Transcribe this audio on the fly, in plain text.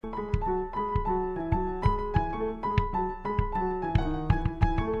Hi,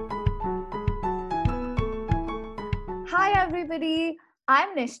 everybody.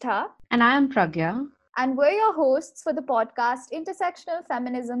 I'm Nishtha, And I am Pragya. and we're your hosts for the podcast Intersectional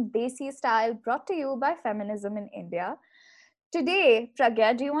Feminism Desi Style, brought to you by Feminism in India. Today,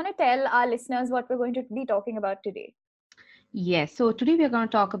 Pragya, do you want to tell our listeners what we're going to be talking about today? Yes, so today we are going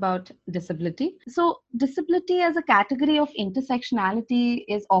to talk about disability. So, disability as a category of intersectionality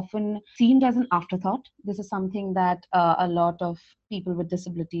is often seen as an afterthought. This is something that a lot of people with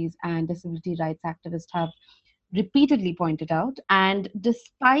disabilities and disability rights activists have repeatedly pointed out. And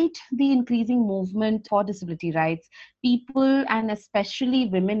despite the increasing movement for disability rights, people and especially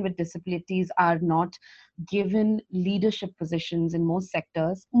women with disabilities are not given leadership positions in most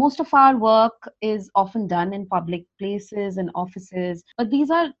sectors. Most of our work is often done in public places and offices, but these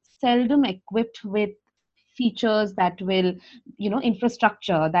are seldom equipped with features that will,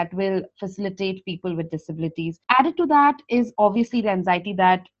 infrastructure that will facilitate people with disabilities. Added to that is obviously the anxiety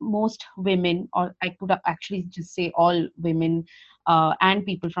that most women, or I could actually just say all women, and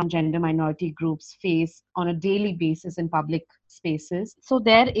people from gender minority groups face on a daily basis in public spaces. So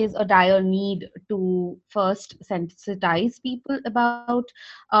there is a dire need to first sensitize people about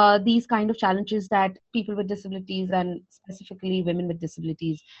these kind of challenges that people with disabilities and specifically women with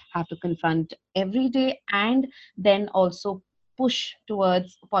disabilities have to confront every day, and then also push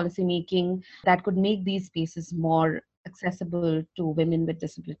towards policy making that could make these spaces more accessible to women with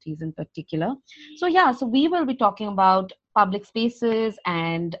disabilities in particular. So yeah, so we will be talking about public spaces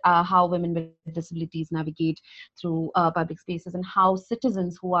and how women with disabilities navigate through public spaces, and how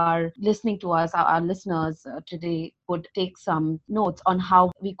citizens who are listening to us, our listeners today, could take some notes on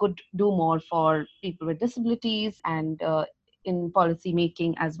how we could do more for people with disabilities and in policy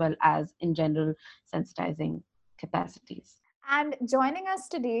making as well as in general sensitizing capacities. And joining us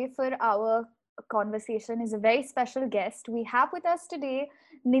today for our conversation is a very special guest. We have with us today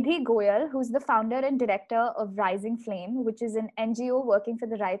Nidhi Goyal, who's the founder and director of Rising Flame, which is an NGO working for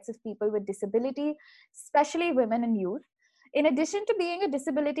the rights of people with disability, especially women and youth. In addition to being a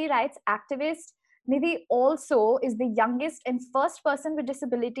disability rights activist, Nidhi also is the youngest and first person with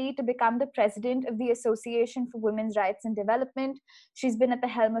disability to become the president of the Association for Women's Rights and Development. She's been at the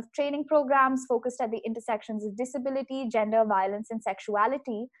helm of training programs focused at the intersections of disability, gender, violence, and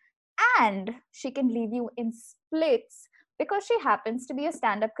sexuality. And she can leave you in splits because she happens to be a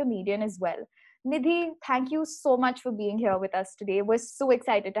stand up comedian as well. Nidhi, thank you so much for being here with us today. We're so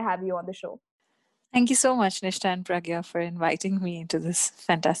excited to have you on the show. Thank you so much, Nishta and Pragya, for inviting me into this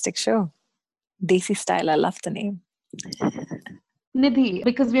fantastic show. Desi Style, I love the name. Nidhi,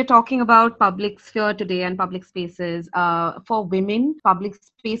 because we're talking about public sphere today and public spaces, for women, public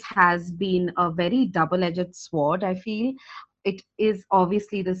space has been a very double edged sword, I feel. It is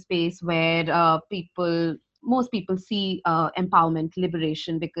obviously the space where most people see empowerment,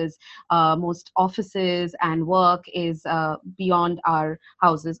 liberation, because most offices and work is beyond our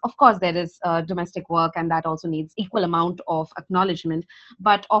houses. Of course, there is domestic work, and that also needs equal amount of acknowledgement.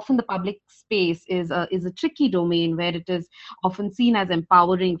 But often the public space is a tricky domain where it is often seen as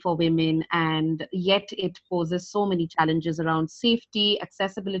empowering for women, and yet it poses so many challenges around safety,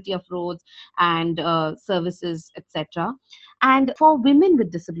 accessibility of roads and services, etc. And for women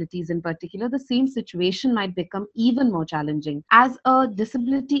with disabilities in particular, the same situation might become even more challenging. As a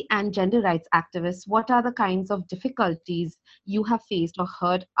disability and gender rights activist, what are the kinds of difficulties you have faced or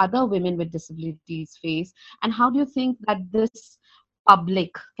heard other women with disabilities face? And how do you think that this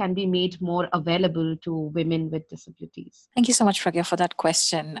public can be made more available to women with disabilities? Thank you so much, Pragya, for that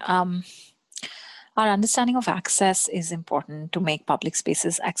question. Our understanding of access is important to make public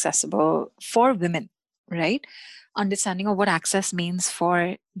spaces accessible for women, right? Understanding of what access means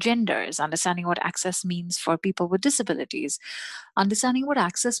for genders, understanding what access means for people with disabilities, understanding what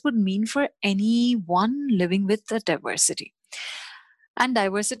access would mean for anyone living with a diversity. And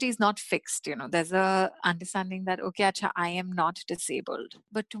diversity is not fixed. There's a understanding that, okay, acha, I am not disabled,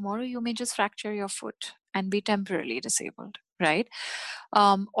 but tomorrow you may just fracture your foot and be temporarily disabled, right?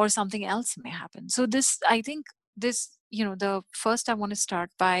 Or something else may happen. So this, I think, the first I want to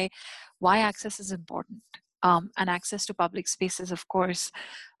start by why access is important. And access to public spaces, of course,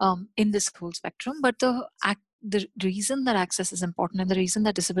 in this whole spectrum. But the reason that access is important, and the reason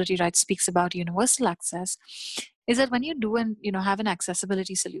that disability rights speaks about universal access, is that when you do and have an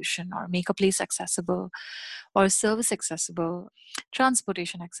accessibility solution, or make a place accessible, or service accessible,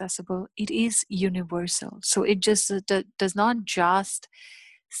 transportation accessible, it is universal. So it just does not just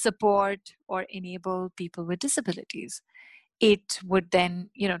support or enable people with disabilities. it would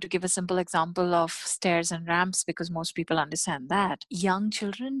then, to give a simple example of stairs and ramps, because most people understand that, young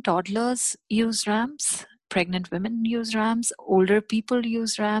children, toddlers use ramps, pregnant women use ramps, older people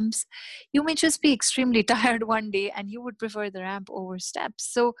use ramps. You may just be extremely tired one day and you would prefer the ramp over steps.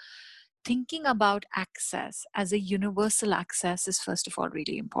 So thinking about access as a universal access is first of all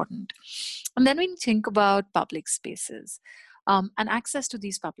really important. And then when you think about public spaces, and access to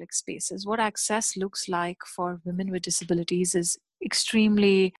these public spaces, what access looks like for women with disabilities is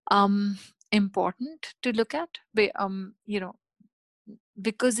extremely important to look at,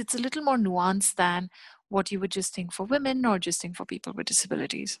 because it's a little more nuanced than what you would just think for women or just think for people with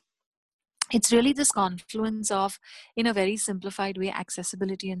disabilities. It's really this confluence of, in a very simplified way,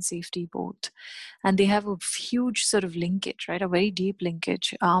 accessibility and safety both. And they have a huge sort of linkage, right? A very deep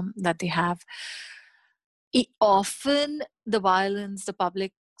linkage that they have. Often the violence, the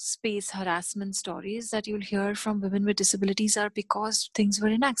public space harassment stories that you'll hear from women with disabilities are because things were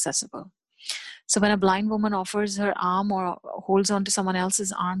inaccessible. So when a blind woman offers her arm or holds onto someone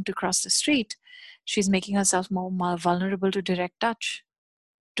else's arm to cross the street, she's making herself more vulnerable to direct touch,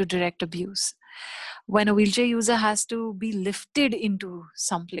 to direct abuse. When a wheelchair user has to be lifted into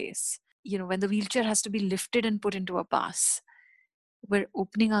some place, when the wheelchair has to be lifted and put into a bus, we're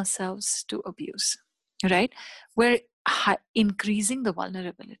opening ourselves to abuse, right? We're increasing the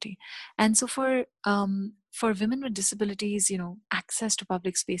vulnerability. And so for women with disabilities, access to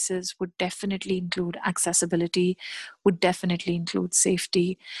public spaces would definitely include accessibility, would definitely include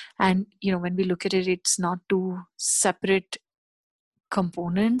safety. And, when we look at it, it's not two separate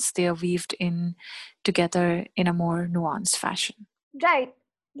components. They are weaved in together in a more nuanced fashion. Right.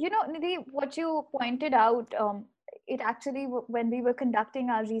 Nidhi, what you pointed out, it actually, when we were conducting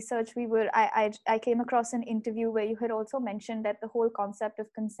our research, I came across an interview where you had also mentioned that the whole concept of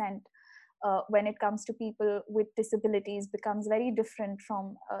consent when it comes to people with disabilities becomes very different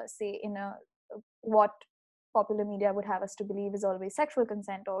from, say, what popular media would have us to believe is always sexual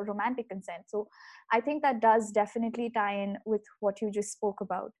consent or romantic consent. So I think that does definitely tie in with what you just spoke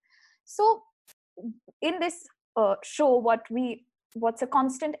about. So in this show, what's a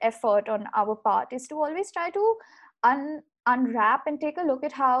constant effort on our part is to always try to unwrap and take a look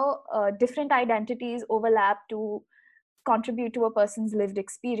at how different identities overlap to contribute to a person's lived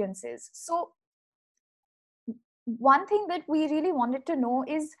experiences. So one thing that we really wanted to know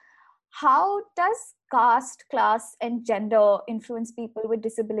is, how does caste, class, and gender influence people with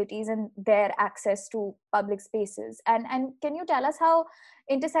disabilities and their access to public spaces? And can you tell us how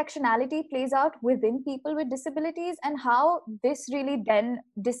intersectionality plays out within people with disabilities and how this really then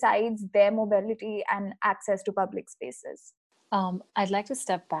decides their mobility and access to public spaces? I'd like to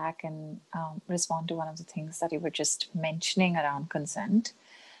step back and respond to one of the things that you were just mentioning around consent.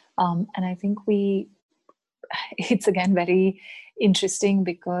 And I think it's again very interesting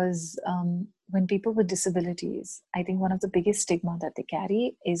because when people with disabilities, I think one of the biggest stigma that they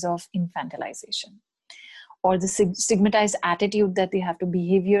carry is of infantilization, or the stigmatized attitude that they have to,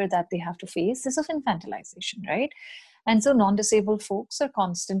 behavior that they have to face is of infantilization, right? And so non-disabled folks are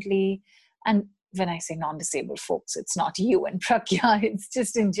constantly, and when I say non-disabled folks, it's not you and Pragya, it's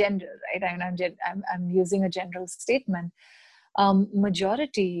just in general, right? I'm using a general statement.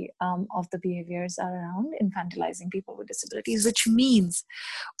 Majority of the behaviors are around infantilizing people with disabilities, which means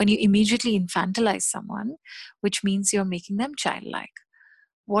when you immediately infantilize someone, which means you're making them childlike.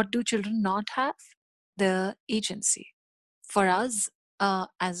 What do children not have? The agency. For us,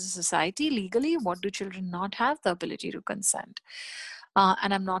 as a society, legally, what do children not have? The ability to consent.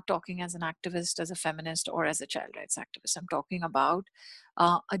 And I'm not talking as an activist, as a feminist, or as a child rights activist. I'm talking about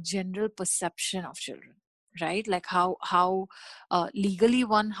a general perception of children, right? Like how legally,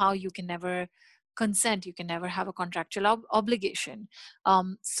 how you can never consent, you can never have a contractual obligation.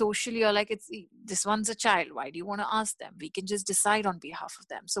 Socially, you're like, this one's a child, why do you want to ask them? We can just decide on behalf of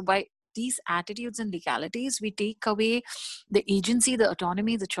them. So by these attitudes and legalities, we take away the agency, the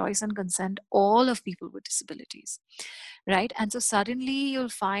autonomy, the choice and consent, all of people with disabilities, right? And so suddenly you'll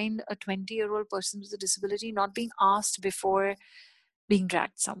find a 20-year-old person with a disability not being asked before being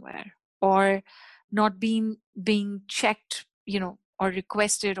dragged somewhere, or not being checked, or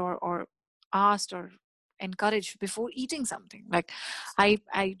requested or asked or encouraged before eating something. Like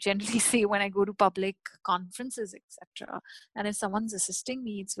I generally say, when I go to public conferences, etc., and if someone's assisting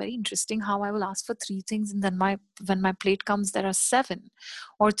me, it's very interesting how I will ask for 3 things, and then when my plate comes, there are 7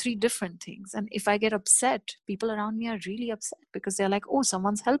 or 3 different things. And if I get upset, people around me are really upset because they're like, oh,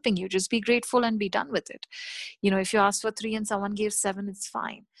 someone's helping you, just be grateful and be done with it. If you ask for 3 and someone gives 7, it's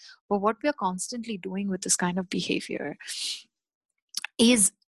fine. But what we are constantly doing with this kind of behavior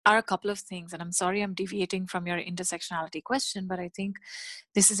is are a couple of things, and I'm sorry I'm deviating from your intersectionality question, but I think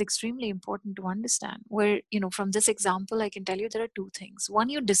this is extremely important to understand. Where, from this example, I can tell you there are two things. One,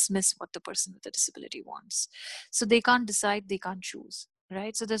 you dismiss what the person with a disability wants. So they can't decide, they can't choose,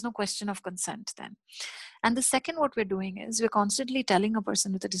 right? So there's no question of consent then. And the second, what we're doing is we're constantly telling a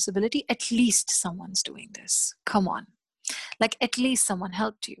person with a disability, at least someone's doing this. Come on. Like, at least someone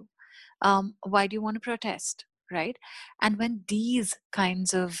helped you. Why do you want to protest, right? And when these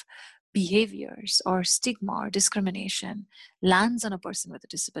kinds of behaviors or stigma or discrimination lands on a person with a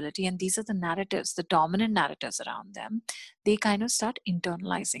disability, and these are the narratives, the dominant narratives around them, they kind of start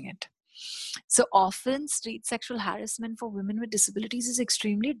internalizing it. So often street sexual harassment for women with disabilities is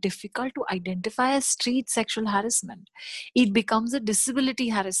extremely difficult to identify as street sexual harassment. It becomes a disability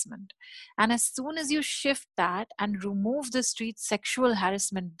harassment. And as soon as you shift that and remove the street sexual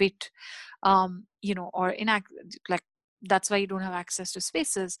harassment bit, or like, that's why you don't have access to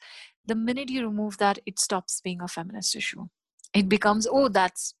spaces. The minute you remove that, it stops being a feminist issue. It becomes, oh,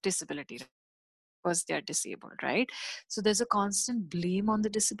 that's disability because they're disabled, right? So there's a constant blame on the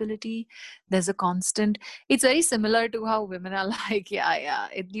disability. There's a constant, it's very similar to how women are like, yeah,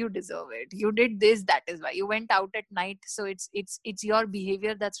 you deserve it. You did this, that is why. You went out at night, so it's your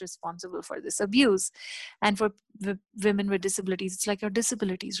behavior that's responsible for this abuse. And for women with disabilities, it's like your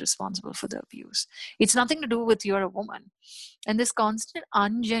disability is responsible for the abuse. It's nothing to do with you're a woman. And this constant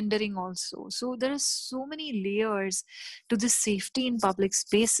ungendering also. So there are so many layers to this safety in public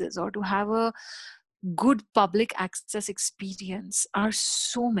spaces, or to have a good public access experience, are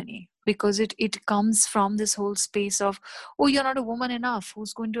so many, because it comes from this whole space of, oh, you're not a woman enough,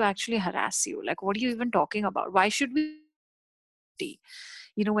 who's going to actually harass you? Like, what are you even talking about? Why should we,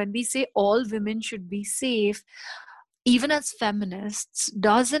 when we say all women should be safe, even as feminists,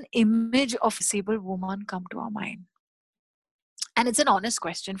 does an image of a disabled woman come to our mind? And it's an honest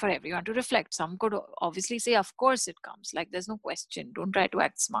question for everyone to reflect. Some could obviously say, of course it comes. Like, there's no question. Don't try to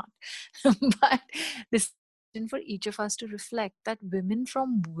act smart. But this question for each of us to reflect, that women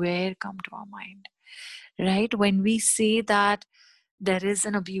from where come to our mind, right? When we say that there is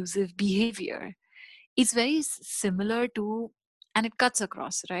an abusive behavior, it's very similar to, and it cuts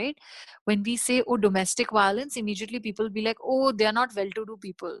across, right? When we say, oh, domestic violence, immediately people be like, oh, they're not well-to-do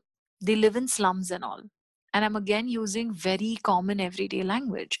people. They live in slums and all. And I'm again using very common everyday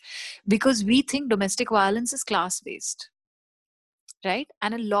language, because we think domestic violence is class-based, right?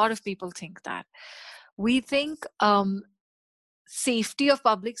 And a lot of people think that. We think safety of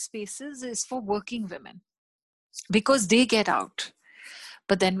public spaces is for working women because they get out.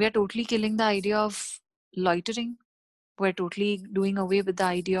 But then we are totally killing the idea of loitering. We're totally doing away with the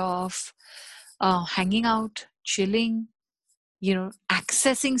idea of hanging out, chilling,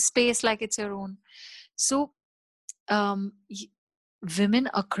 accessing space like it's your own. So women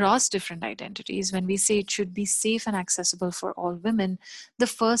across different identities, when we say it should be safe and accessible for all women, the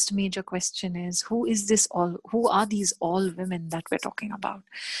first major question is, who are these all women that we're talking about?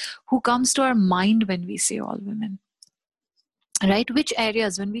 Who comes to our mind when we say all women? Right? Which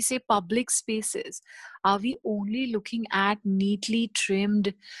areas, when we say public spaces, are we only looking at neatly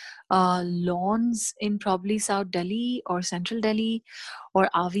trimmed lawns in probably South Delhi or Central Delhi? Or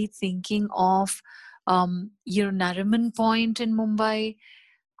are we thinking of, Nariman Point in Mumbai?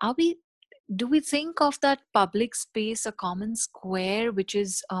 Do we think of that public space, a common square, which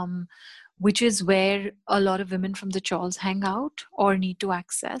is where a lot of women from the chawls hang out or need to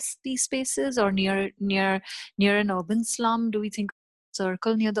access these spaces, or near an urban slum? Do we think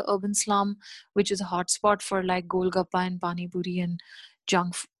circle near the urban slum, which is a hotspot for like golgappa and pani puri and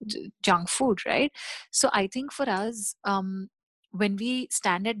junk food, right? So I think for us, when we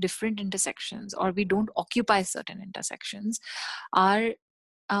stand at different intersections, or we don't occupy certain intersections, our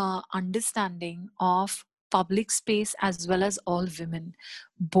understanding of public space as well as all women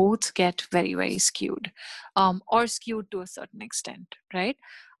both get very, very skewed, or skewed to a certain extent, right?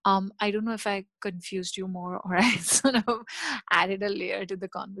 I don't know if I confused you more, or I sort of added a layer to the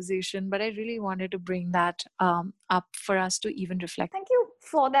conversation, but I really wanted to bring that up for us to even reflect. Thank you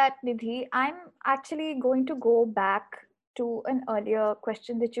for that, Nidhi. I'm actually going to go back to an earlier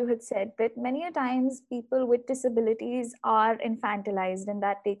question that you had said, that many a times people with disabilities are infantilized, and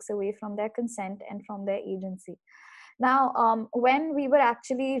that takes away from their consent and from their agency. Now, when we were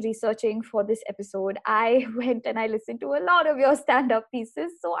actually researching for this episode, I went and I listened to a lot of your stand-up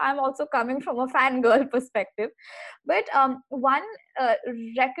pieces. So I'm also coming from a fangirl perspective. But one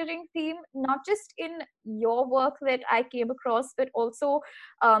recurring theme, not just in your work that I came across, but also,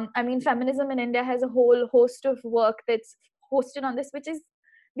 feminism in India has a whole host of work that's hosted on this, which is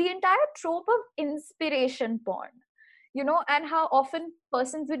the entire trope of inspiration porn. and how often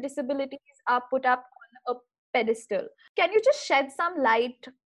persons with disabilities are put up on a pedestal. Can you just shed some light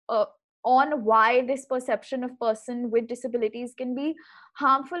uh, on why this perception of person with disabilities can be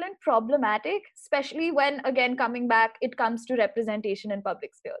harmful and problematic, especially when, again, coming back, it comes to representation in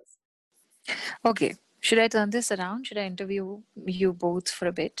public spheres? Okay. Should I turn this around? Should I interview you both for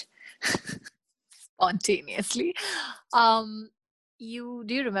a bit? Spontaneously. Do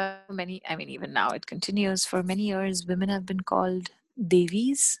you remember many, I mean, even now it continues, for many years, women have been called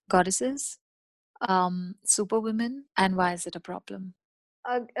devis, goddesses, superwomen. And why is it a problem?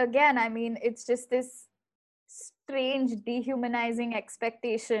 Again, I mean, it's just this strange dehumanizing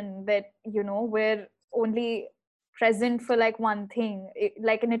expectation that we're only present for like one thing.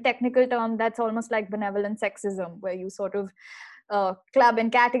 Like in a technical term, that's almost like benevolent sexism, where you sort of club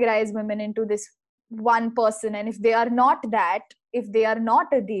and categorize women into this one person, and if they are not that, if they are not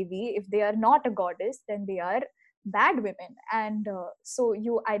a devi, if they are not a goddess, then they are bad women. And so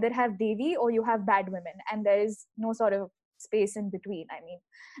you either have devi or you have bad women, and there is no sort of space in between. I mean,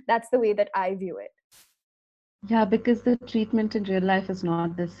 that's the way that I view it. Yeah, because the treatment in real life is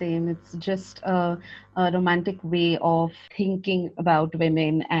not the same. It's just a romantic way of thinking about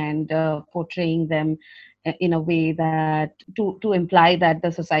women and portraying them in a way that to imply that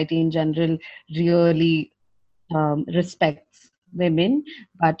the society in general really respects women.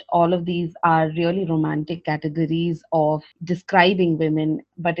 But all of these are really romantic categories of describing women.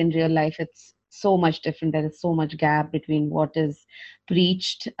 But in real life, it's so much different. There is so much gap between what is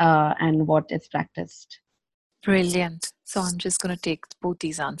preached and what is practiced. Brilliant. So I'm just going to take both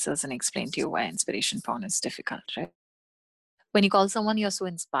these answers and explain to you why inspiration porn is difficult, right? When you call someone you're so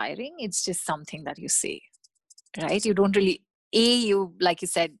inspiring, it's just something that you say, right? You don't really, like you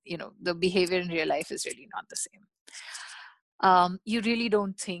said, the behavior in real life is really not the same. You really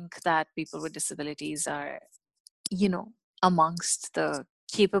don't think that people with disabilities are, amongst the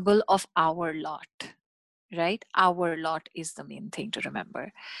capable of our lot, right? Our lot is the main thing to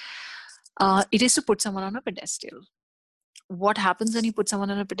remember. It is to put someone on a pedestal. What happens when you put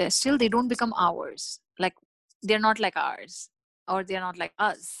someone on a pedestal? They don't become ours. Like, they're not like ours, or they're not like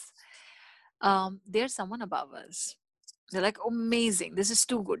us. They're someone above us. They're like, amazing, this is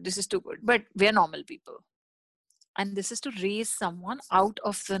too good, this is too good. But we're normal people. And this is to raise someone out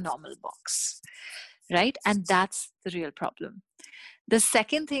of the normal box, right? And that's the real problem. The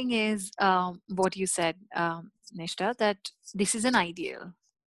second thing is what you said, Nishta, that this is an ideal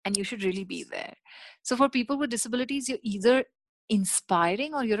and you should really be there. So for people with disabilities, you're either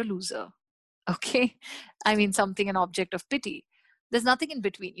inspiring or you're a loser. Okay. I mean, something, an object of pity. There's nothing in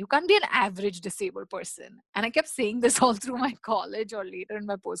between. You can't be an average disabled person. And I kept saying this all through my college or later in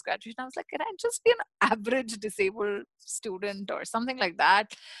my post graduation. I was like, can I just be an average disabled student or something like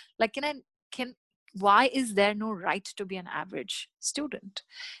that? Like, why is there no right to be an average student?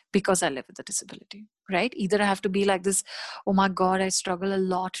 Because I live with a disability, right? Either I have to be like this, oh my God, I struggle a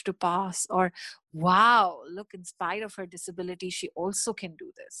lot to pass, or wow, look, in spite of her disability, she also can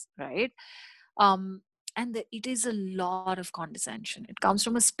do this, right? And it is a lot of condescension. It comes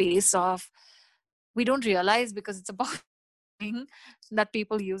from a space of, we don't realize because it's about thing that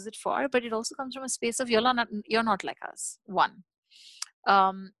people use it for, but it also comes from a space of you're not like us. One,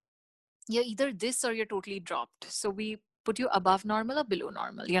 um, you're either this or you're totally dropped. So we put you above normal or below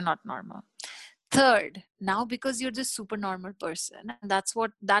normal. You're not normal. Third, now because you're this super normal person, and that's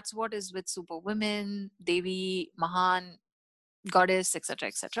what is with super women, Devi, Mahan, goddess, etc.,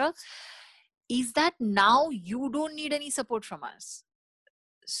 etc., is that now you don't need any support from us.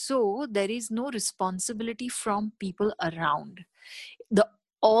 So there is no responsibility from people around. The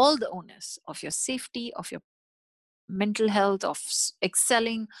all the onus of your safety, of your mental health, of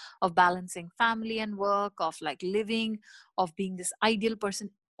excelling, of balancing family and work, of like living, of being this ideal person,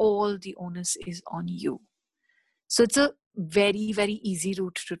 all the onus is on you. So it's a very, very easy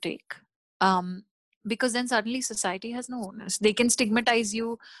route to take. Um, because then suddenly society has no onus. They can stigmatize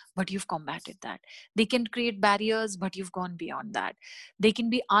you, but you've combated that. They can create barriers, but you've gone beyond that. They can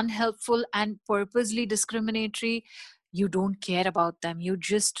be unhelpful and purposely discriminatory. You don't care about them. You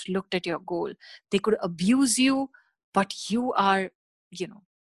just looked at your goal. They could abuse you, but you are, you know,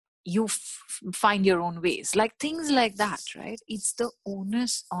 you find your own ways. Like things like that, right? It's the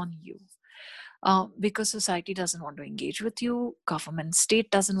onus on you. Because society doesn't want to engage with you, government,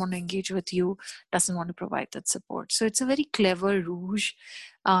 state doesn't want to engage with you, doesn't want to provide that support. So it's a very clever rouge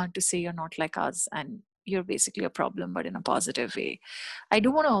to say you're not like us and you're basically a problem, but in a positive way. I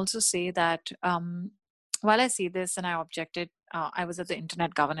do want to also say that while I say this and I objected, I was at the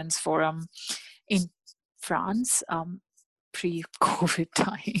Internet Governance Forum in France. pre-COVID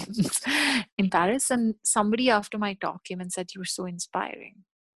times in Paris, and somebody after my talk came and said, "You were so inspiring."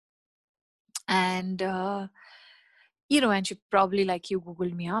 And and she probably, like you,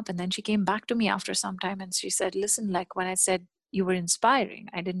 Googled me up, and then she came back to me after some time and she said, "Listen, like when I said you were inspiring,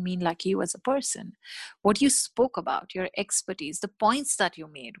 I didn't mean like you as a person. What you spoke about, your expertise, the points that you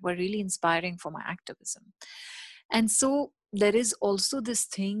made were really inspiring for my activism." And so there is also this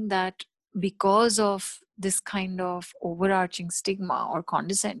thing that because of this kind of overarching stigma or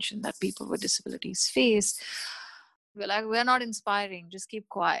condescension that people with disabilities face, we're like, we're not inspiring, just keep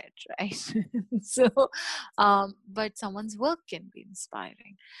quiet, right? So but someone's work can be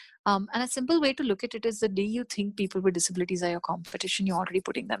inspiring. And a simple way to look at it is, the day you think people with disabilities are your competition, you're already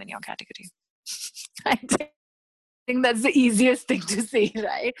putting them in your category. I think that's the easiest thing to say,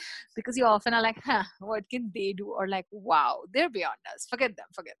 right? Because you often are like, what can they do? Or like, wow, they're beyond us, forget them.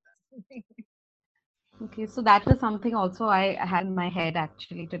 Okay, so that was something also I had in my head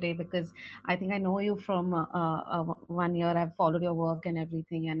actually today, because I think I know you from 1 year. I've followed your work and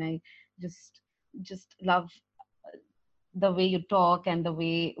everything, and I just love the way you talk and the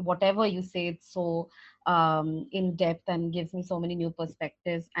way whatever you say, it's so in depth and gives me so many new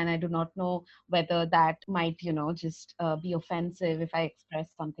perspectives. And I do not know whether that might just be offensive if I express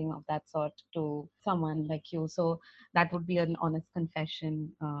something of that sort to someone like you. So that would be an honest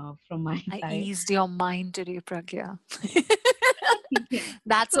confession from my I side. eased your mind today, Pragya. Yeah.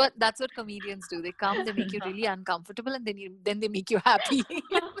 That's what comedians do. They come, they make you really uncomfortable, and then they make you happy.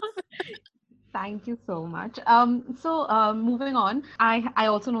 Thank you so much. So moving on, I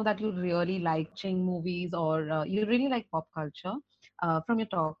also know that you really like watching movies, or you really like pop culture from your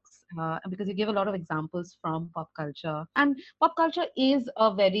talks, because you give a lot of examples from pop culture. And pop culture is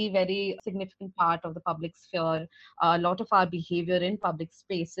a very, very significant part of the public sphere. A lot of our behavior in public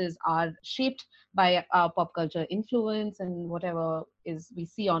spaces are shaped by pop culture influence and whatever is we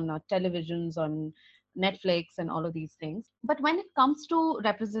see on televisions, on Netflix, and all of these things. But when it comes to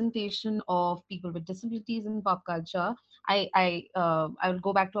representation of people with disabilities in pop culture, I will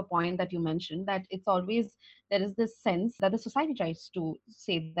go back to a point that you mentioned, that it's always, there is this sense that the society tries to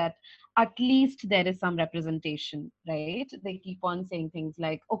say that at least there is some representation, right? They keep on saying things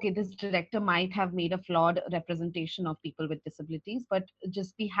like, okay, this director might have made a flawed representation of people with disabilities, but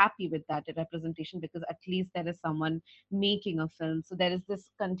just be happy with that representation, because at least there is someone making a film. So there is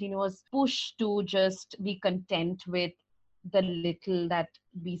this continuous push to just be content with the little that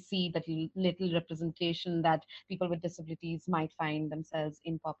we see, that little representation that people with disabilities might find themselves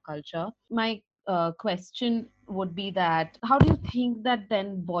in pop culture. My question would be that, how do you think that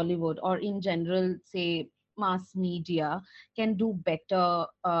then Bollywood, or in general, say mass media, can do better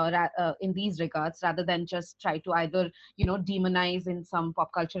in these regards, rather than just try to either demonize in some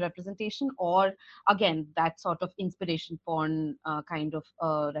pop culture representation, or again that sort of inspiration porn kind of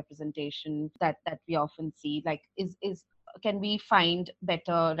representation that we often see? Like, is can we find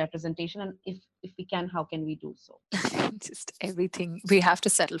better representation, and if we can, how can we do so? Just everything. We have to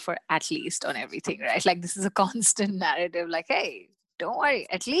settle for at least on everything, right? Like, this is a constant narrative. Like, hey, don't worry.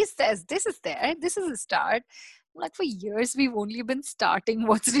 At least this is there. This is a start. Like, for years, we've only been starting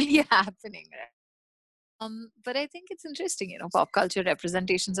what's really happening, right? But I think it's interesting, pop culture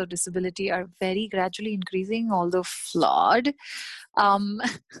representations of disability are very gradually increasing, although flawed. I'm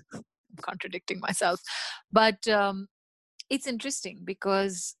contradicting myself. But it's interesting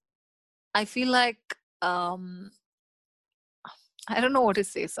because I feel like, I don't know what to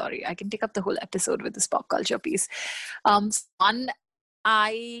say. Sorry, I can take up the whole episode with this pop culture piece. One,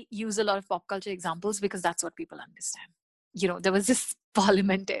 I use a lot of pop culture examples because that's what people understand. There was this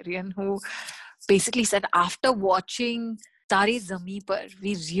parliamentarian who basically said, after watching Tare Zameen Par,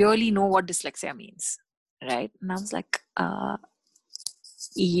 we really know what dyslexia means, right? And I was like,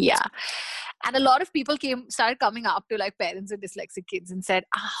 yeah. And a lot of people started coming up to like parents with dyslexic kids and said,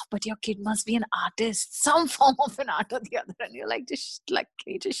 but your kid must be an artist, some form of an art or the other. And you're like, can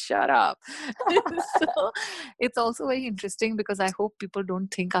you just shut up? So it's also very interesting, because I hope people don't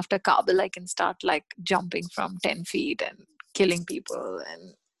think after Kabul I can start like jumping from 10 feet and killing people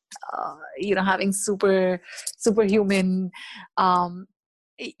and, having superhuman,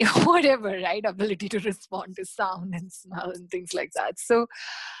 whatever, right, ability to respond to sound and smell and things like that. So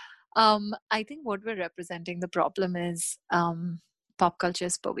I think what we're representing, the problem is, pop culture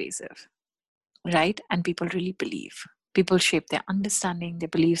is pervasive, right? And people really believe. People shape their understanding, their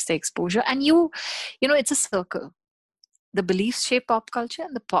beliefs, their exposure. And it's a circle. The beliefs shape pop culture,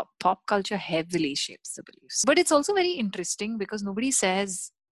 and the pop culture heavily shapes the beliefs. But it's also very interesting because nobody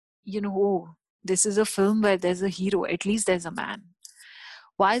says, oh, this is a film where there's a hero, at least there's a man.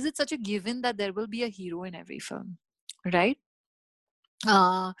 Why is it such a given that there will be a hero in every film? right?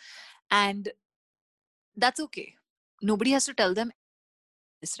 And that's okay. Nobody has to tell them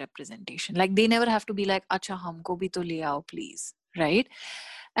this representation. Like they never have to be like, "Acha, humko bhi to le aao, please," right?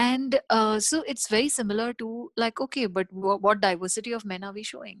 And so it's very similar to like, okay, but what diversity of men are we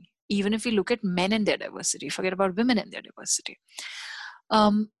showing? Even if we look at men and their diversity, forget about women and their diversity.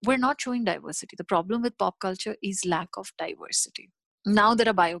 We're not showing diversity. The problem with pop culture is lack of diversity. Now there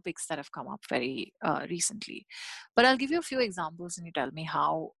are biopics that have come up very recently, but I'll give you a few examples and you tell me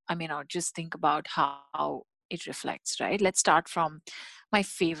how, I mean, or just think about how it reflects, right? Let's start from my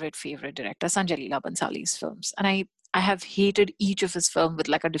favorite director, Sanjay Leela Bhansali's films. And I have hated each of his films with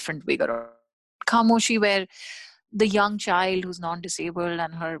like a different vigor. Khamoshi, where the young child who's non-disabled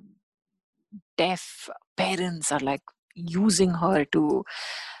and her deaf parents are like using her to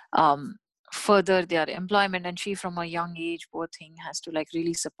um, further their employment, and she from a young age, poor thing, has to like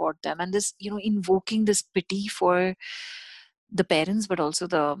really support them, and this, you know, invoking this pity for the parents but also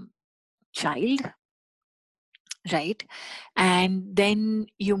the child, right? And then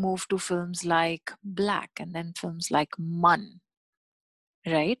you move to films like Black, and then films like Mun,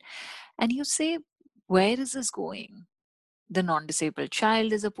 right? And you say, where is this going? The non-disabled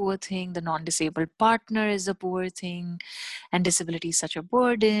child is a poor thing, the non-disabled partner is a poor thing, and disability is such a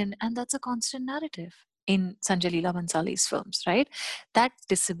burden. And that's a constant narrative in Sanjay Leela Bhansali's films, right? That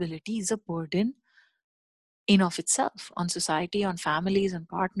disability is a burden in of itself on society, on families and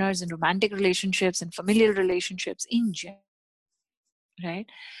partners and romantic relationships and familial relationships in general, right?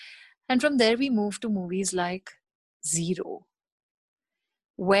 And from there we move to movies like Zero,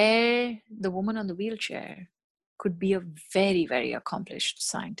 where the woman on the wheelchair could be a very accomplished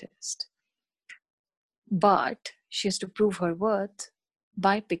scientist, but she has to prove her worth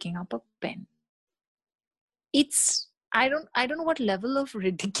by picking up a pen. It's, I don't know what level of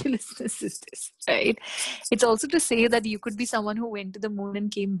ridiculousness is this, right? It's also to say that you could be someone who went to the moon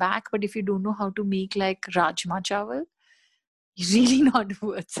and came back, but if you don't know how to make like rajma chawal, you're really not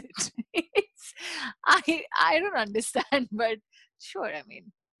worth it. I don't understand, but sure, I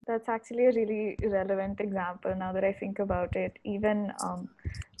mean. That's actually a really relevant example now that I think about it. Even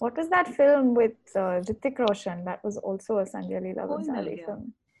what was that film with Hrithik Roshan? That was also a Sanjay Leela Bhansali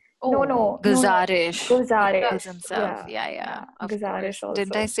film. No. Guzarish. Guzarish Himself. Yeah. Of Guzarish course. also.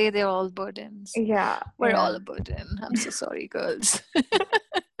 Didn't I say they're all burdens? Yeah. We're all a burden. I'm so sorry, girls.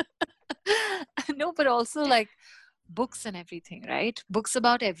 No, but also like books and everything, right? Books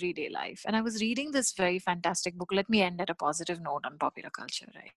about everyday life. And I was reading this very fantastic book. Let me end at a positive note on popular culture,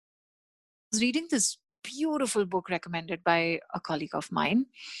 right? I was reading this beautiful book recommended by a colleague of mine,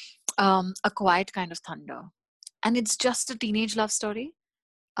 A Quiet Kind of Thunder. And it's just a teenage love story.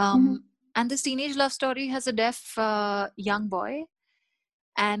 And this teenage love story has a deaf young boy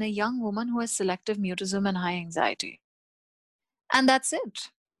and a young woman who has selective mutism and high anxiety. And that's it.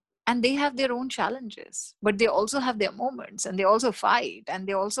 And they have their own challenges, but they also have their moments, and they also fight, and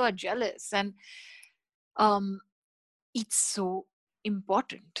they also are jealous. And it's so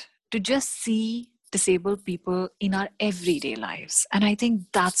important to just see disabled people in our everyday lives. And I think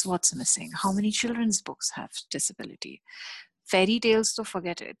that's what's missing. How many children's books have disability? Fairy tales, to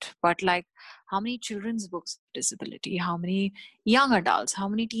forget it, but like how many children's books have disability? How many young adults? How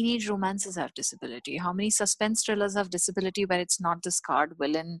many teenage romances have disability? How many suspense thrillers have disability where it's not the scarred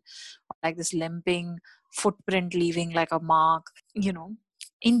villain, like this limping footprint leaving like a mark,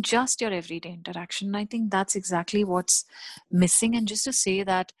 in just your everyday interaction? I think that's exactly what's missing. And just to say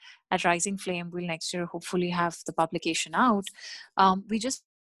that at Rising Flame, we'll next year hopefully have the publication out. We just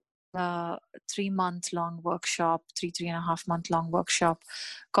a 3-month long workshop, 3.5 month long workshop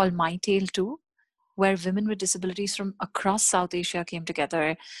called My Tale Too, where women with disabilities from across South Asia came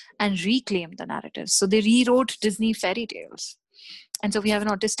together and reclaimed the narratives. So they rewrote Disney fairy tales. And so we have an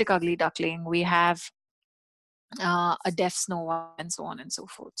autistic ugly duckling, we have a deaf Snow White, and so on and so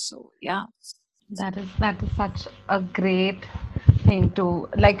forth. So yeah. That is such a great thing to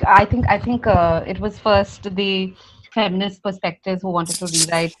like. I think it was first the feminist perspectives who wanted to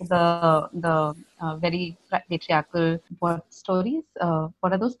rewrite the very patriarchal what stories.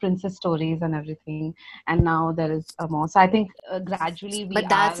 What are those princess stories and everything? And now there is more. So I think gradually we But are.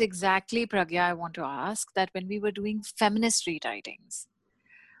 that's exactly, Pragya, I want to ask that when we were doing feminist rewritings,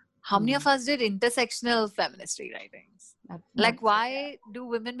 how many of us did intersectional feminist rewritings? Like, why do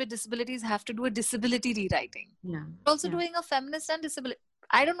women with disabilities have to do a disability rewriting? Yeah. Also doing a feminist and disability.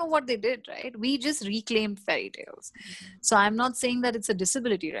 I don't know what they did, right? We just reclaimed fairy tales. So I'm not saying that it's a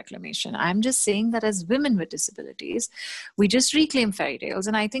disability reclamation. I'm just saying that as women with disabilities, we just reclaim fairy tales.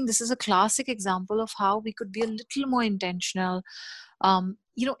 And I think this is a classic example of how we could be a little more intentional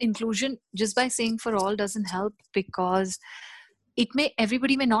inclusion just by saying for all doesn't help, because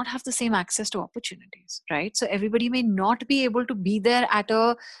everybody may not have the same access to opportunities, right? So everybody may not be able to be there at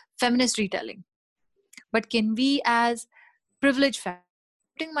a feminist retelling. But can we, as privileged feminists,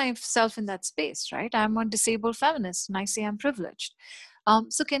 putting myself in that space, right? I'm a disabled feminist and I say I'm privileged.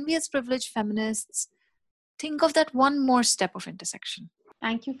 So can we, as privileged feminists, think of that one more step of intersection?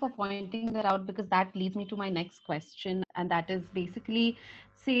 Thank you for pointing that out, because that leads me to my next question. And that is basically,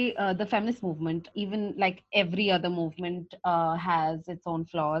 say, the feminist movement, even like every other movement, has its own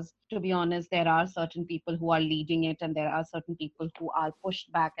flaws. To be honest, there are certain people who are leading it, and there are certain people who are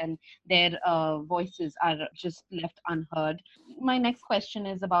pushed back, and their voices are just left unheard. My next question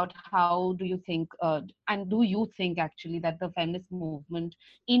is about how do you think, and do you think actually that the feminist movement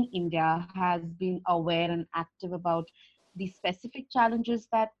in India has been aware and active about the specific challenges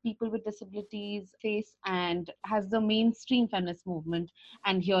that people with disabilities face, and has the mainstream feminist movement,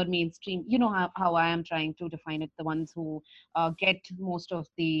 and here mainstream, how I am trying to define it, the ones who get most of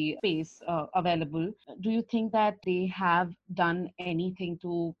the space available, do you think that they have done anything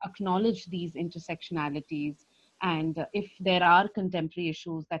to acknowledge these intersectionalities? And if there are contemporary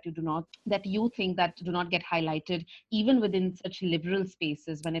issues that you think that do not get highlighted even within such liberal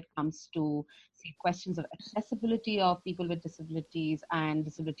spaces, when it comes to, say, questions of accessibility of people with disabilities and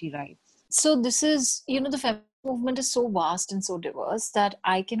disability rights? So this is, the feminist movement is so vast and so diverse that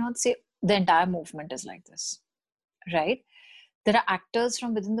I cannot say the entire movement is like this, right? There are actors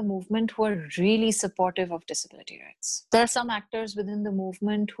from within the movement who are really supportive of disability rights. There are some actors within the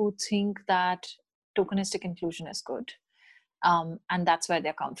movement who think that tokenistic inclusion is good. And that's why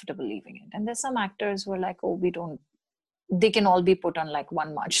they're comfortable leaving it. And there's some actors who are like, oh, they can all be put on like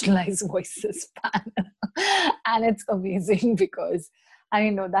one marginalized voices panel. And it's amazing because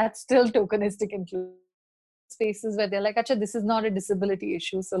that's still tokenistic inclusion. Spaces where they're like, Acha, this is not a disability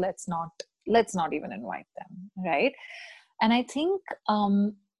issue, so let's not even invite them, right? And I think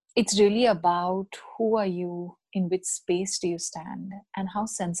it's really about who are you, in which space do you stand, and how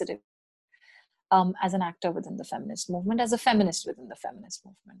sensitive as an actor within the feminist movement, as a feminist within the feminist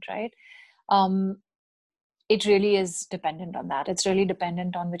movement, right? It really is dependent on that. It's really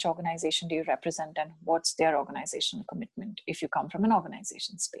dependent on which organization do you represent and what's their organizational commitment. If you come from an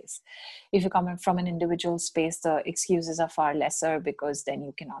organization space, if you come from an individual space, the excuses are far lesser, because then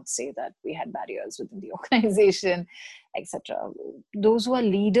you cannot say that we had barriers within the organization, etc. Those who are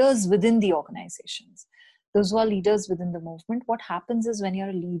leaders within the organizations, those who are leaders within the movement, what happens is when you're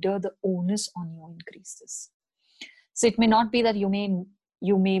a leader, the onus on you increases. So it may not be that you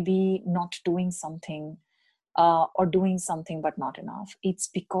may be not doing something, or doing something but not enough. It's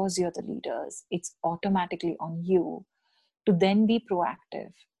because you're the leaders. It's automatically on you to then be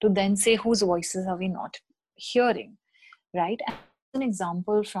proactive, to then say whose voices are we not hearing, right? And an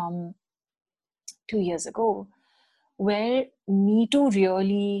example from 2 years ago, where Me Too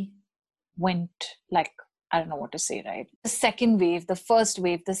really went like, I don't know what to say, right? The second wave, the first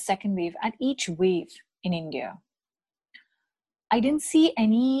wave, the second wave, and each wave in India, I didn't see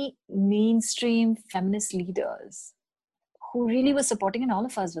any mainstream feminist leaders who really were supporting, and all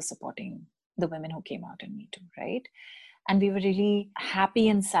of us were supporting the women who came out in Me Too, right? And we were really happy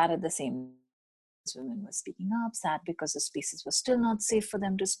and sad at the same time. Women were speaking up, sad because the spaces were still not safe for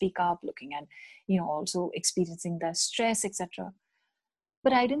them to speak up, looking at, also experiencing their stress, etc.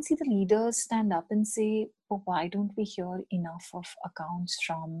 But I didn't see the leaders stand up and say, oh, why don't we hear enough of accounts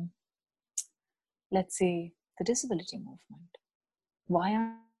from, let's say, the disability movement? Why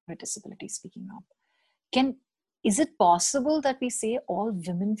aren't disability speaking up? Is it possible that we say all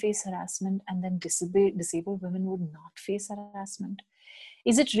women face harassment and then disabled women would not face harassment?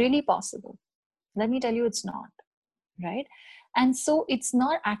 Is it really possible? Let me tell you, it's not, right? And so it's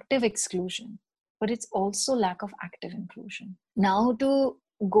not active exclusion, but it's also lack of active inclusion. Now, to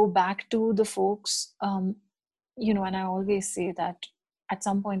go back to the folks, and I always say that at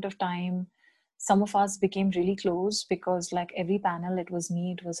some point of time, some of us became really close, because like every panel, it was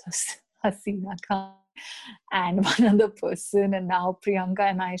me, it was Hasina Khan and one other person, and now Priyanka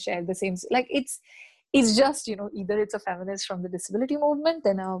and I share the same, like it's just, either it's a feminist from the disability movement,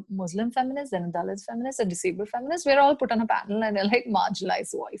 then a Muslim feminist, then a Dalit feminist, a disabled feminist. We're all put on a panel and they're like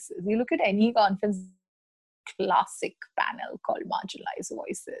marginalized voices. You look at any conference, classic panel called Marginalized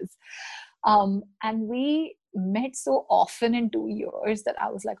Voices. And we met so often in 2 years that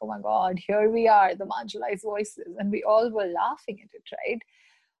I was like, oh my God, here we are, the marginalized voices. And we all were laughing at it, right?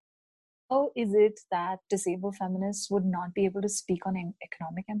 How is it that disabled feminists would not be able to speak on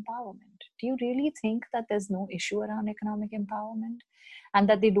economic empowerment? Do you really think that there's no issue around economic empowerment and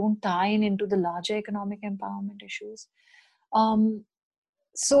that they don't tie into the larger economic empowerment issues?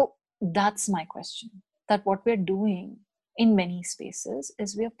 So that's my question, that what we're doing in many spaces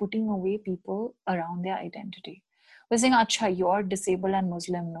is we are putting away people around their identity. We're saying, Acha, you're disabled and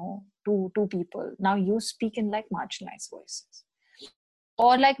Muslim, no, two people. Now you speak in like marginalized voices.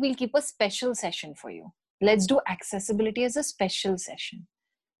 Or like, we'll keep a special session for you. Let's do accessibility as a special session.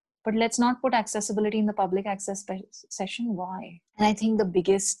 But let's not put accessibility in the public access session. Why? And I think the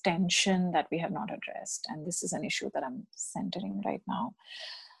biggest tension that we have not addressed, and this is an issue that I'm centering right now,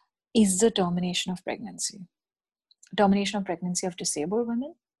 is the termination of pregnancy. Termination of pregnancy of disabled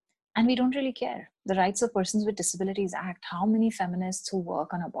women. And we don't really care. The Rights of Persons with Disabilities Act, how many feminists who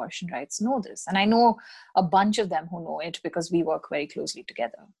work on abortion rights know this? And I know a bunch of them who know it because we work very closely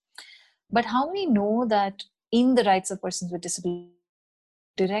together. But how many know that in the Rights of Persons with Disabilities,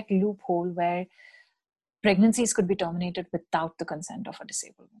 direct loophole where pregnancies could be terminated without the consent of a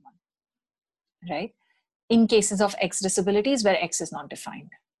disabled woman, right? In cases of X disabilities where X is not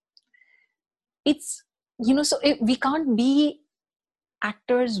defined. It's, so we can't be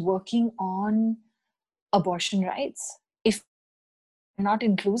actors working on abortion rights if we're not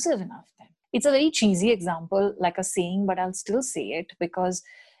inclusive enough then. It's a very cheesy example, like a saying, but I'll still say it because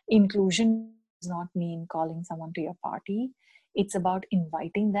inclusion does not mean calling someone to your party. It's about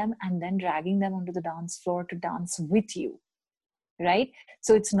inviting them and then dragging them onto the dance floor to dance with you, right?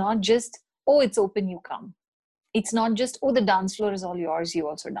 So it's not just, oh, it's open, you come. It's not just, oh, the dance floor is all yours, you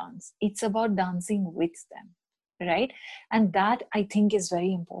also dance. It's about dancing with them, right? And that, I think, is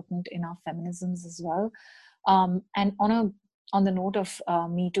very important in our feminisms as well. And on the note of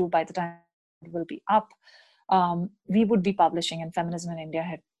Me Too, by the time it will be up, we would be publishing, and Feminism in India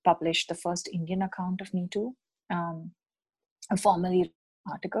had published the first Indian account of Me Too, a formally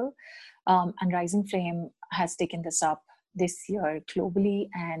article, and Rising Flame has taken this up this year globally,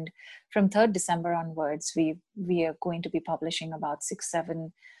 and from 3rd December onwards, we are going to be publishing about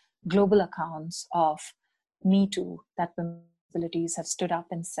 6-7 global accounts of Me Too that women with disabilities have stood up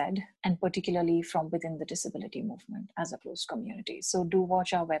and said, and particularly from within the disability movement as a closed community. So do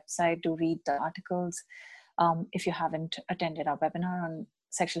watch our website, do read the articles. If you haven't attended our webinar on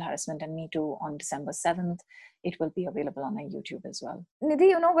sexual harassment and Me Too on December 7th, it will be available on our YouTube as well.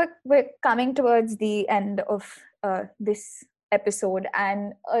 Nidhi, we're coming towards the end of this episode,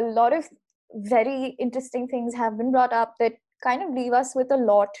 and a lot of very interesting things have been brought up that kind of leave us with a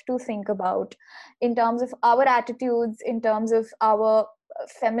lot to think about in terms of our attitudes, in terms of our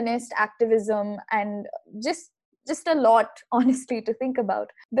feminist activism, and just a lot, honestly, to think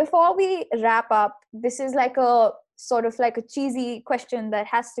about. Before we wrap up, this is like a sort of like a cheesy question that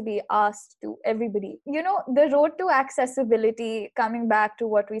has to be asked to everybody. The road to accessibility, coming back to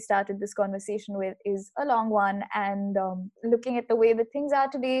what we started this conversation with, is a long one. And looking at the way that things are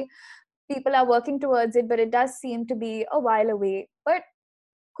today, people are working towards it, but it does seem to be a while away. But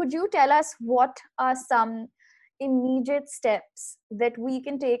could you tell us what are some immediate steps that we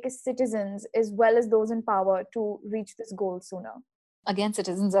can take as citizens, as well as those in power, to reach this goal sooner? Again,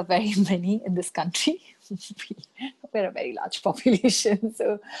 citizens are very many in this country. We're a very large population.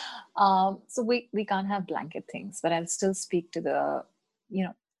 So we can't have blanket things, but I'll still speak to the,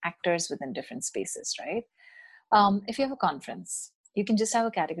 actors within different spaces, right? If you have a conference, you can just have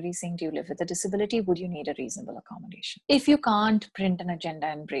a category saying, do you live with a disability? Would you need a reasonable accommodation? If you can't print an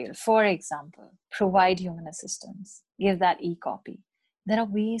agenda in Braille, for example, provide human assistance, give that e-copy. There are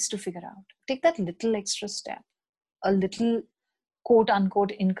ways to figure out. Take that little extra step, a little quote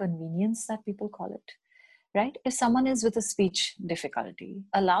unquote inconvenience that people call it, right? If someone is with a speech difficulty,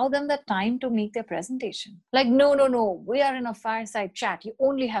 allow them the time to make their presentation. Like, no, we are in a fireside chat. You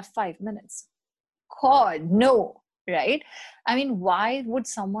only have 5 minutes. God, no. Right? I mean, why would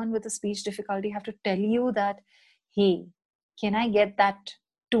someone with a speech difficulty have to tell you that, hey, can I get that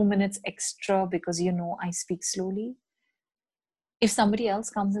 2 minutes extra because I speak slowly? If somebody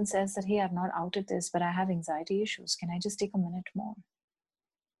else comes and says that, hey, I've not outed this, but I have anxiety issues, can I just take a minute more?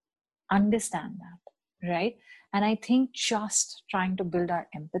 Understand that, right? And I think just trying to build our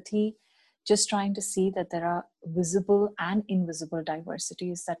empathy, just trying to see that there are visible and invisible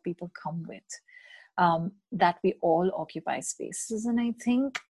diversities that people come with. That we all occupy spaces. And I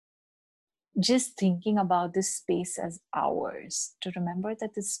think just thinking about this space as ours, to remember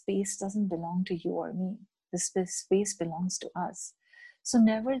that this space doesn't belong to you or me. This space belongs to us. So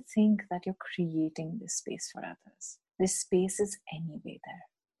never think that you're creating this space for others. This space is anyway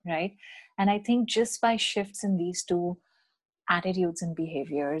there, right? And I think just by shifts in these two attitudes and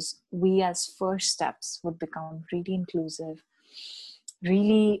behaviors, we as first steps would become really inclusive,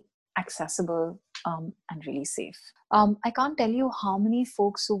 really accessible, and really safe. I can't tell you how many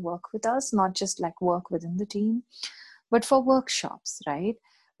folks who work with us, not just like work within the team, but for workshops, right?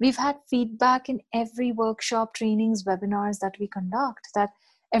 We've had feedback in every workshop, trainings, webinars that we conduct that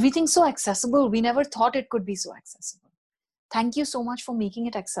everything's so accessible. We never thought it could be so accessible. Thank you so much for making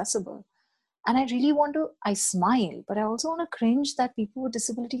it accessible. And I smile, but I also want to cringe that people with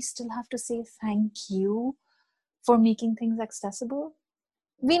disabilities still have to say thank you for making things accessible.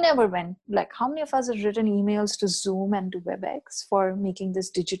 We never went, like, how many of us have written emails to Zoom and to WebEx for making this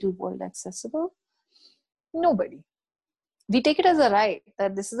digital world accessible? Nobody. We take it as a right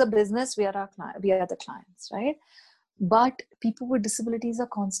that this is a business, we are the clients, right? But people with disabilities are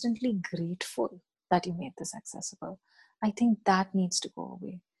constantly grateful that you made this accessible. I think that needs to go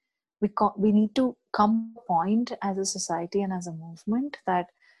away. We need to come to a point as a society and as a movement that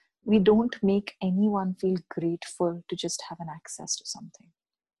we don't make anyone feel grateful to just have an access to something.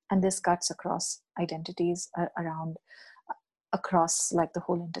 And this cuts across identities across like the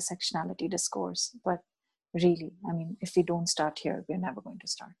whole intersectionality discourse. But really, I mean, if we don't start here, we're never going to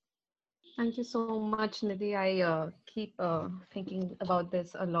start. Thank you so much, Nidhi. I keep thinking about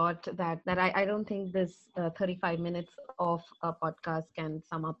this a lot, that I don't think this 35 minutes of a podcast can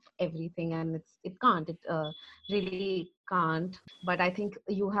sum up everything, and it can't. It really can't. But I think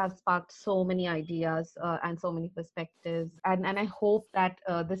you have sparked so many ideas and so many perspectives. And I hope that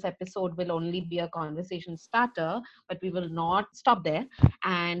this episode will only be a conversation starter, but we will not stop there.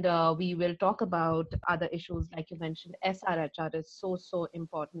 And we will talk about other issues. Like you mentioned, SRHR is so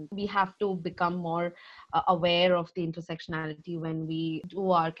important. We have to become more aware of the intersectionality when we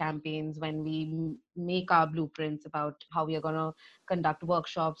do our campaigns, when we make our blueprints about how we are going to conduct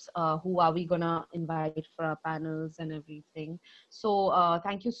workshops, who are we going to invite for our panels and everything. So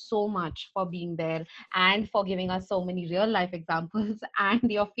thank you so much for being there and for giving us so many real life examples and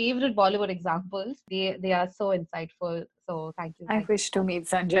your favorite Bollywood examples. They are so insightful. So thank you. I wish to meet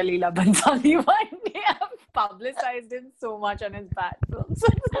Sanjay Leela Bhansali one day. I've publicized him so much on his bad films.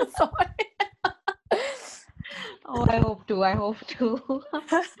 I'm so sorry. Oh, I hope to.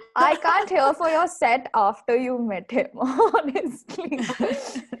 I can't hear for your set after you met him, honestly.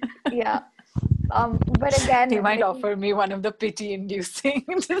 Yeah. But again, he might offer me one of the pity-inducing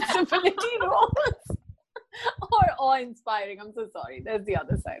disability roles. Or awe-inspiring. I'm so sorry. There's the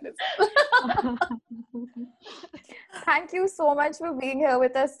other side as well. Thank you so much for being here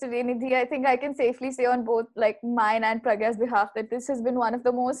with us today, Nidhi. I think I can safely say on both like mine and Pragya's behalf that this has been one of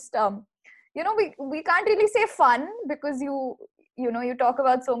the most, we can't really say fun because you talk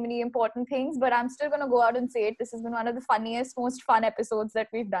about so many important things, but I'm still going to go out and say it. This has been one of the funniest, most fun episodes that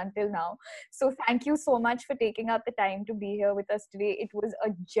we've done till now. So thank you so much for taking out the time to be here with us today. It was a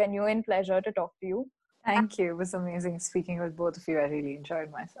genuine pleasure to talk to you. Thank you. It was amazing speaking with both of you. I really enjoyed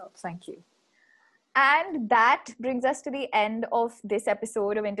myself. Thank you. And that brings us to the end of this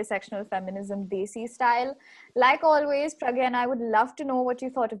episode of Intersectional Feminism Desi Style. Like always, Pragya and I would love to know what you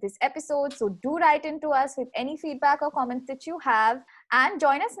thought of this episode. So do write into us with any feedback or comments that you have. And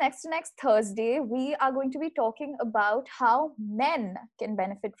join us next Thursday. We are going to be talking about how men can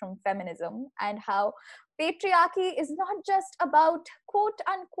benefit from feminism and how patriarchy is not just about quote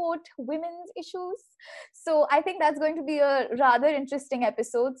unquote women's issues. So I think that's going to be a rather interesting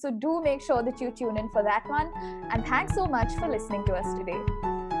episode. So do make sure that you tune in for that one. And thanks so much for listening to us today.